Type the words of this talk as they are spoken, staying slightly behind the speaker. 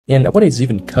And what is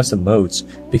even custom modes?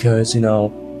 Because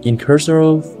in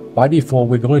Cursor, by default,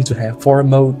 we're going to have form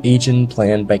mode, agent,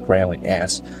 plan, background, and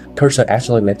as. Cursor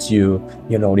actually lets you,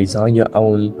 design your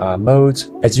own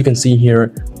modes. As you can see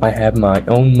here, I have my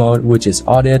own mode, which is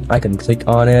audit. I can click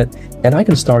on it, and I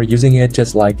can start using it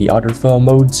just like the other form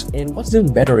modes. And what's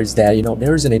even better is that,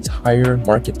 there is an entire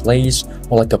marketplace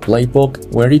or like a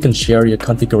playbook where you can share your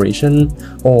configuration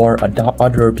or adopt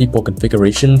other people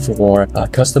configuration for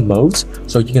custom modes.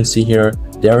 So you can see here,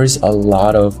 there is a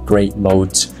lot of great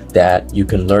modes that you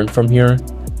can learn from here.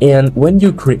 And when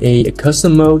you create a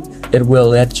custom mode, it will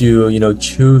let you,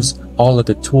 choose all of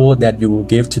the tool that you will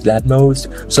give to that mode.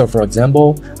 So for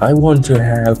example, I want to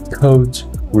have code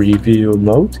review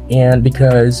mode. And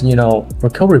because, for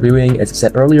code reviewing, as I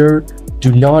said earlier,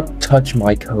 do not touch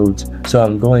my code. So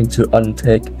I'm going to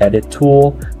untick edit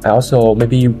tool. I also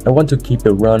I want to keep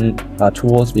the run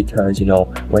tools because,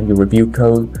 when you review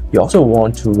code, you also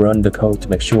want to run the code to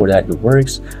make sure that it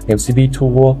works. MCP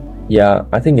tool, yeah,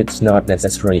 I think it's not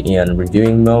necessary in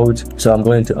reviewing mode. So I'm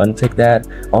going to untick that.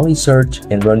 Only search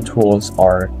and run tools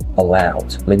are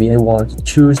allowed. Maybe I want to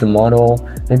choose the model.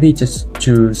 Maybe just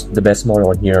choose the best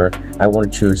model here. I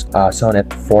want to choose Sonnet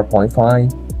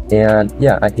 4.5. And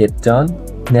yeah, I hit done.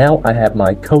 Now I have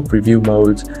my code review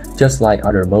modes just like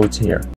other modes here.